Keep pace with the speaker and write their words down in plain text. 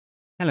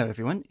Hello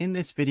everyone, in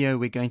this video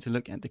we're going to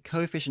look at the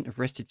coefficient of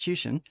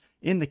restitution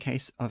in the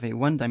case of a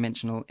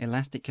one-dimensional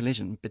elastic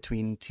collision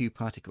between two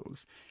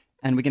particles.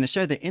 And we're going to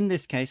show that in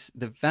this case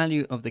the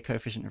value of the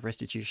coefficient of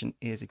restitution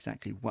is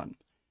exactly 1.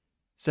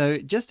 So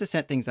just to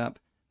set things up,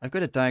 I've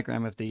got a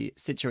diagram of the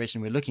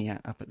situation we're looking at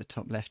up at the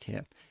top left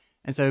here.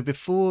 And so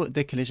before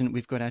the collision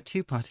we've got our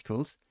two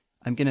particles.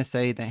 I'm going to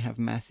say they have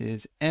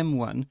masses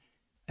m1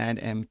 and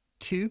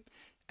m2.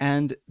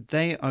 And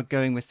they are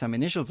going with some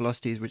initial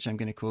velocities, which I'm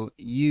going to call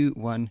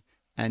u1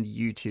 and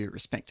u2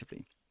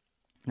 respectively.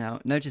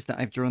 Now, notice that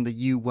I've drawn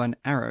the u1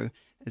 arrow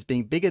as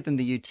being bigger than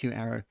the u2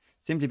 arrow,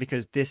 simply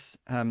because this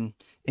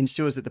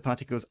ensures that the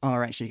particles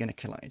are actually going to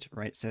collide,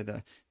 right? So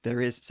there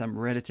is some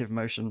relative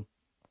motion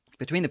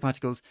between the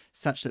particles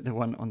such that the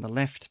one on the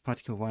left,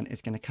 particle 1,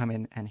 is going to come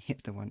in and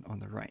hit the one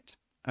on the right.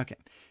 Okay,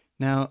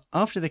 now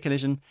after the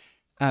collision,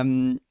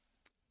 then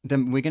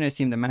we're going to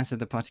assume the mass of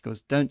the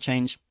particles don't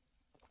change,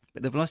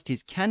 but the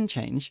velocities can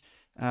change,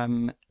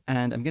 and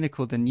I'm going to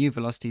call the new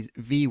velocities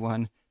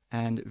v1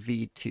 and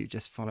v2,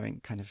 just following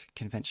kind of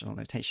conventional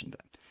notation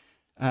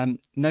there.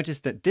 Notice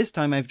that this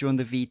time I've drawn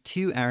the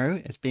v2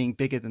 arrow as being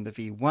bigger than the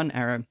v1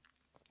 arrow,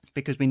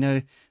 because we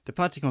know the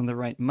particle on the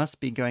right must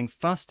be going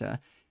faster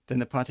than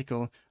the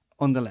particle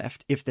on the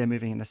left if they're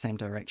moving in the same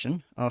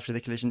direction after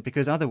the collision,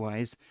 because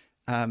otherwise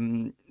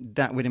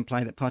that would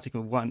imply that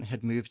particle 1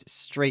 had moved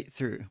straight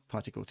through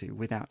particle 2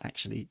 without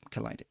actually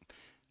colliding.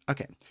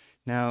 Okay.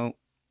 Now,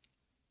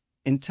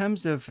 in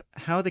terms of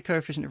how the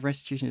coefficient of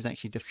restitution is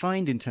actually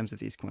defined in terms of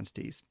these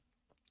quantities,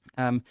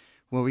 well,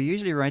 we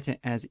usually write it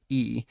as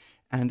E,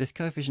 and this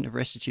coefficient of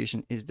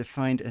restitution is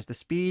defined as the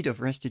speed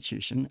of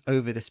restitution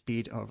over the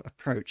speed of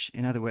approach.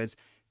 In other words,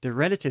 the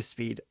relative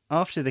speed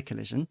after the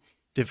collision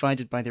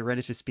divided by the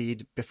relative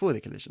speed before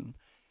the collision.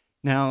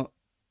 Now,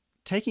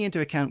 taking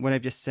into account what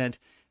I've just said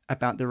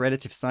about the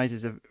relative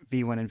sizes of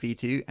V1 and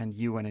V2 and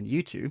U1 and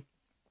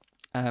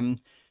U2,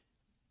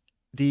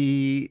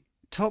 the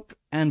top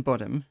and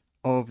bottom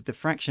of the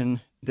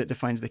fraction that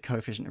defines the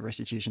coefficient of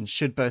restitution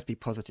should both be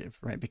positive,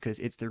 right? Because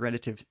it's the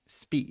relative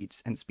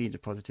speeds, and speeds are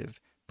positive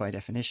by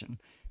definition.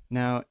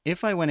 Now,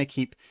 if I want to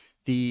keep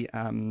the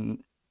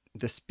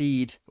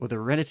speed or the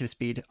relative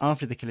speed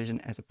after the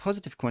collision as a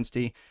positive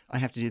quantity, I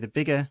have to do the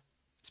bigger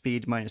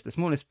speed minus the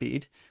smaller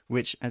speed,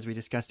 which, as we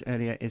discussed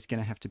earlier, is going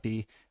to have to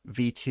be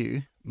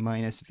v2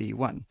 minus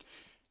v1.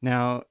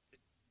 Now,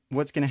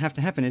 what's going to have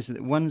to happen is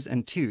that 1s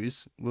and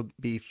 2s will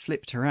be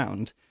flipped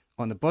around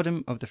on the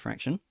bottom of the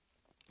fraction,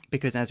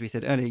 because as we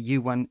said earlier,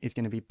 u1 is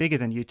going to be bigger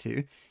than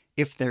u2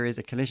 if there is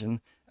a collision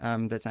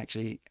that's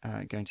actually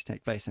going to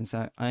take place. And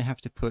so I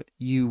have to put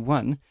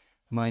u1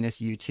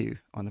 minus u2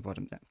 on the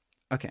bottom there.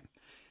 Okay,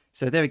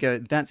 so there we go.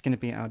 That's going to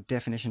be our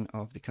definition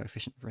of the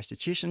coefficient of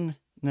restitution.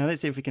 Now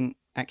let's see if we can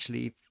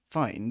actually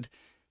find,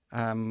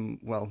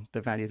 well,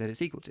 the value that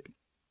it's equal to.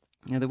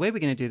 Now the way we're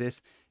going to do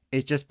this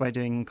is just by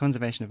doing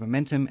conservation of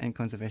momentum and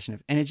conservation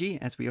of energy,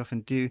 as we often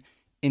do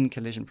in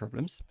collision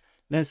problems.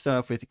 Let's start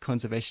off with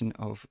conservation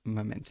of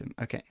momentum.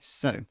 Okay,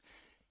 so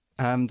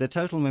the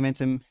total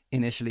momentum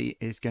initially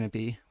is going to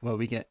be, well,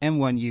 we get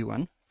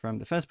m1u1 from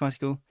the first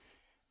particle,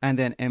 and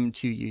then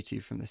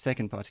m2u2 from the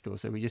second particle.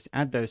 So we just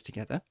add those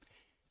together.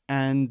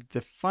 And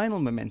the final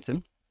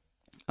momentum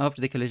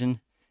after the collision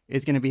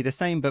is going to be the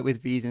same, but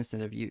with v's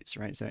instead of u's,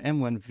 right? So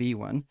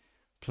m1v1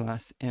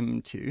 plus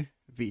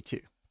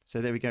m2v2. So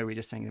there we go. We're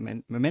just saying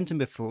the momentum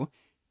before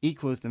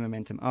equals the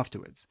momentum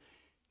afterwards.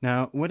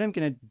 Now, what I'm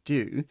going to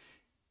do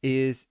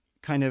is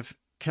kind of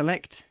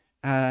collect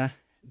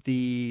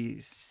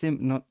the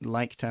not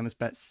like terms,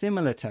 but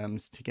similar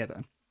terms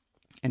together.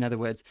 In other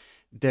words,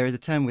 there is a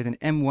term with an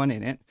m1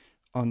 in it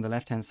on the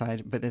left-hand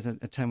side, but there's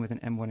a term with an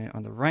m1 in it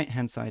on the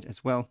right-hand side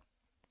as well.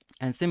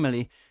 And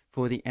similarly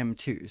for the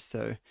m2s.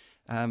 So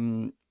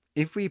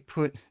if we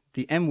put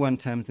the m1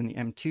 terms and the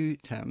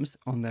m2 terms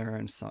on their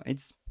own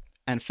sides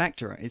and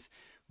factorize,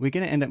 we're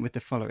going to end up with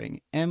the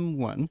following: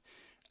 m1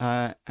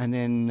 and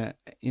then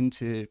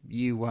into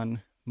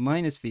u1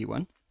 minus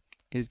v1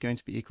 is going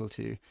to be equal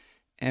to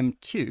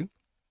m2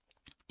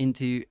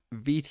 into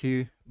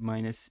v2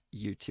 minus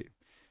u2.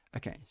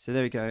 Okay, so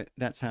there we go.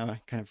 That's our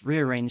kind of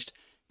rearranged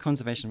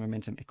conservation of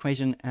momentum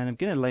equation, and I'm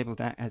going to label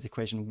that as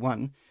equation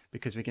 1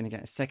 because we're going to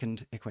get a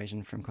second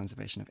equation from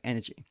conservation of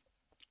energy.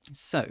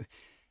 So,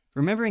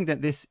 remembering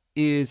that this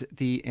is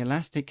the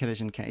elastic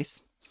collision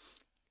case,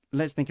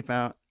 let's think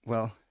about,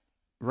 well,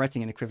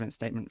 writing an equivalent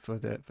statement for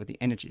the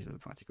energies of the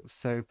particles.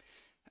 So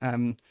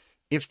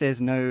if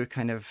there's no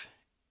kind of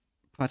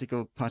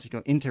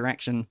particle-particle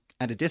interaction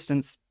at a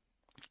distance,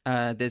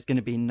 there's going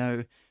to be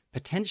no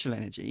potential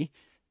energy.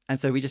 And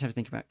so we just have to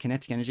think about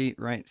kinetic energy,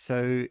 right?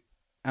 So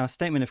our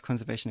statement of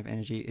conservation of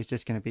energy is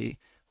just going to be,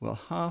 well,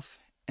 half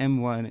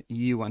m1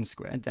 u1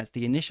 squared. That's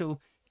the initial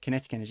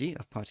kinetic energy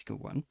of particle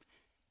 1.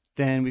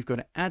 Then we've got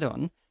to add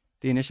on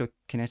the initial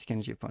kinetic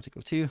energy of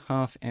particle 2,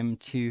 half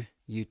m2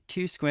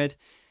 u2 squared.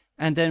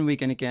 And then we're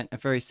going to get a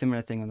very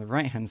similar thing on the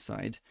right-hand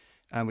side,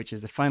 which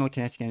is the final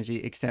kinetic energy,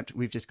 except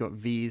we've just got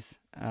v's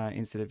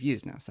instead of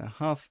u's now. So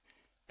half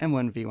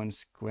m1 v1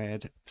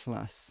 squared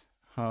plus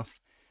half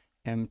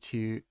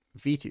m2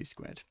 v2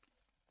 squared.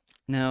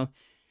 Now,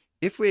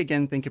 if we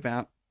again think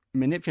about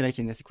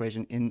manipulating this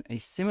equation in a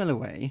similar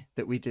way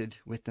that we did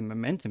with the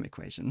momentum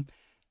equation,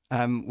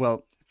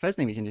 well, first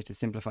thing we can do to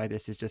simplify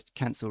this is just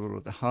cancel all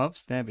of the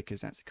halves there,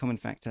 because that's a common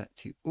factor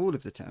to all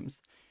of the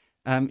terms.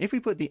 If we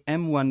put the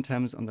m1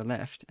 terms on the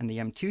left and the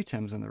m2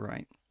 terms on the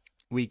right,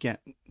 we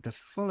get the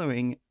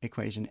following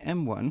equation,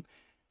 m1,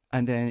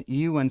 and then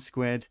u1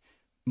 squared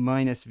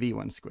minus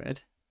v1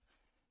 squared.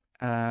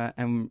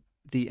 And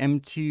the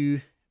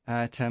m2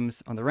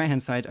 terms on the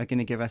right-hand side are going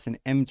to give us an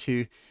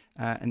m2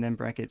 and then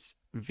brackets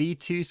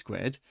v2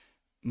 squared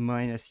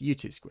minus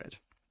u2 squared.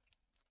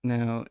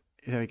 Now,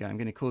 there we go. I'm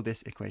going to call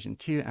this equation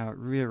 2 our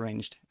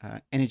rearranged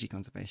energy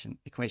conservation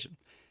equation.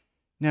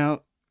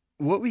 Now,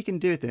 what we can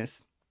do with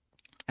this,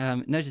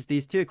 notice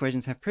these two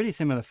equations have pretty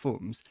similar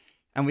forms,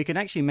 and we could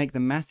actually make the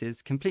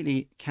masses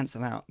completely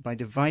cancel out by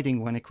dividing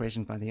one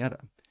equation by the other.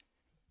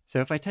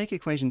 So if I take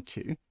equation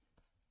 2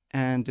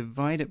 and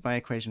divide it by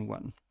equation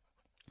 1,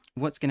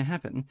 what's going to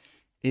happen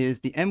is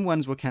the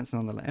m1s will cancel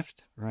on the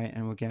left, right?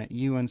 And we'll get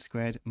u1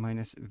 squared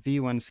minus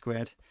v1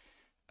 squared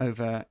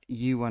over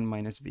u1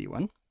 minus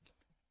v1.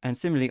 And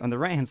similarly, on the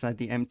right-hand side,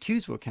 the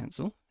m2s will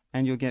cancel,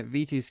 and you'll get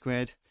v2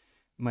 squared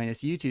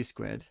minus u2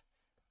 squared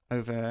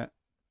over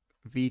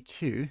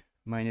v2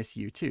 minus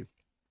u2.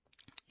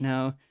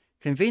 Now,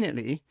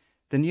 conveniently,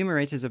 the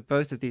numerators of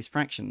both of these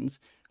fractions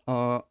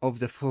are of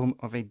the form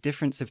of a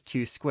difference of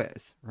two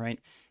squares, right?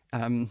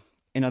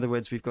 In other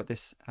words, we've got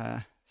this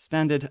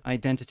standard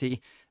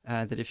identity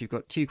that if you've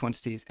got two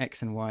quantities,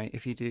 x and y,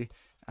 if you do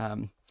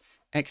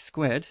x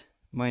squared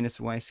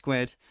minus y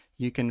squared,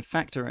 you can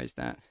factorize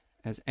that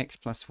as x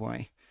plus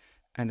y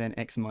and then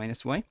x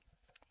minus y.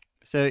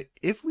 So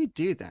if we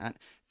do that,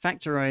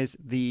 factorize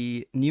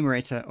the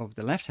numerator of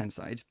the left-hand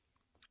side,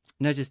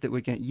 notice that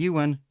we get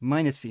u1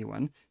 minus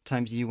v1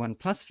 times u1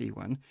 plus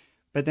v1,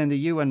 but then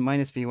the u1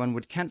 minus v1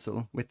 would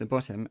cancel with the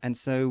bottom, and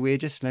so we're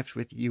just left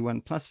with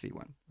u1 plus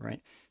v1,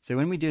 right? So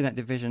when we do that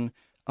division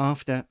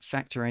after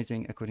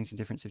factorizing according to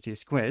difference of two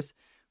squares,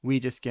 we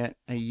just get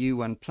a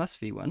u1 plus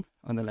v1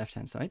 on the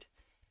left-hand side.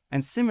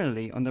 And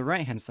similarly, on the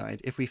right-hand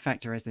side, if we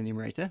factorize the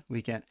numerator,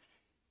 we get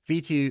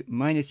v2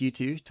 minus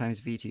u2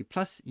 times v2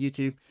 plus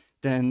u2.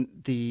 Then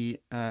the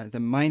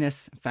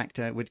minus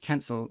factor would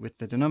cancel with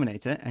the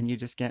denominator, and you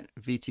just get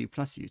v2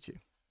 plus u2.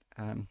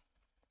 And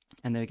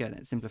there we go,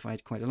 that's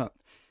simplified quite a lot.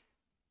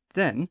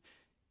 Then,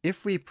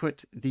 if we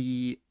put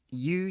the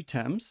u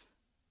terms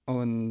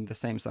on the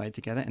same side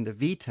together and the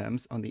v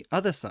terms on the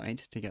other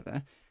side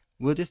together,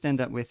 we'll just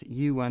end up with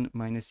u1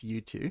 minus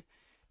u2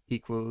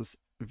 equals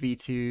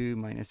v2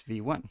 minus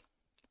v1.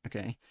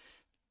 Okay,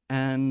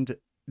 and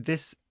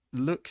this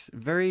looks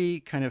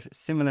very kind of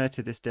similar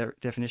to this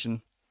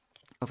definition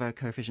of our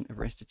coefficient of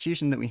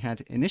restitution that we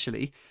had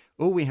initially.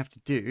 All we have to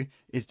do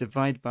is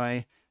divide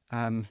by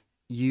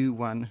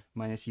u1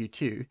 minus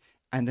u2,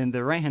 and then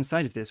the right-hand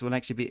side of this will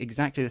actually be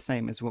exactly the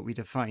same as what we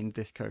defined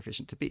this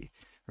coefficient to be,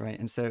 right?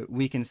 And so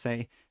we can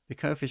say the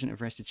coefficient of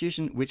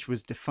restitution, which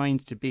was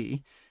defined to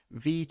be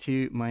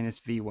v2 minus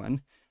v1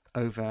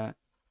 over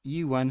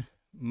u1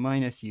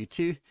 minus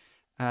u2,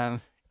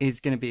 is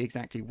going to be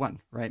exactly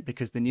 1, right?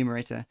 Because the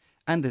numerator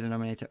and the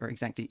denominator are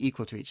exactly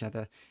equal to each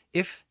other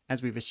if,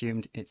 as we've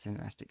assumed, it's an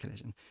elastic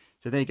collision.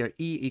 So there you go,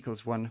 E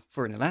equals 1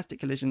 for an elastic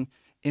collision.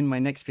 In my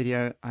next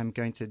video, I'm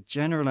going to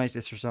generalize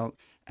this result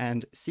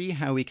and see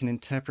how we can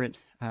interpret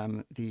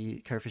the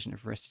coefficient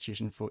of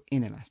restitution for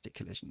inelastic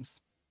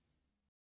collisions.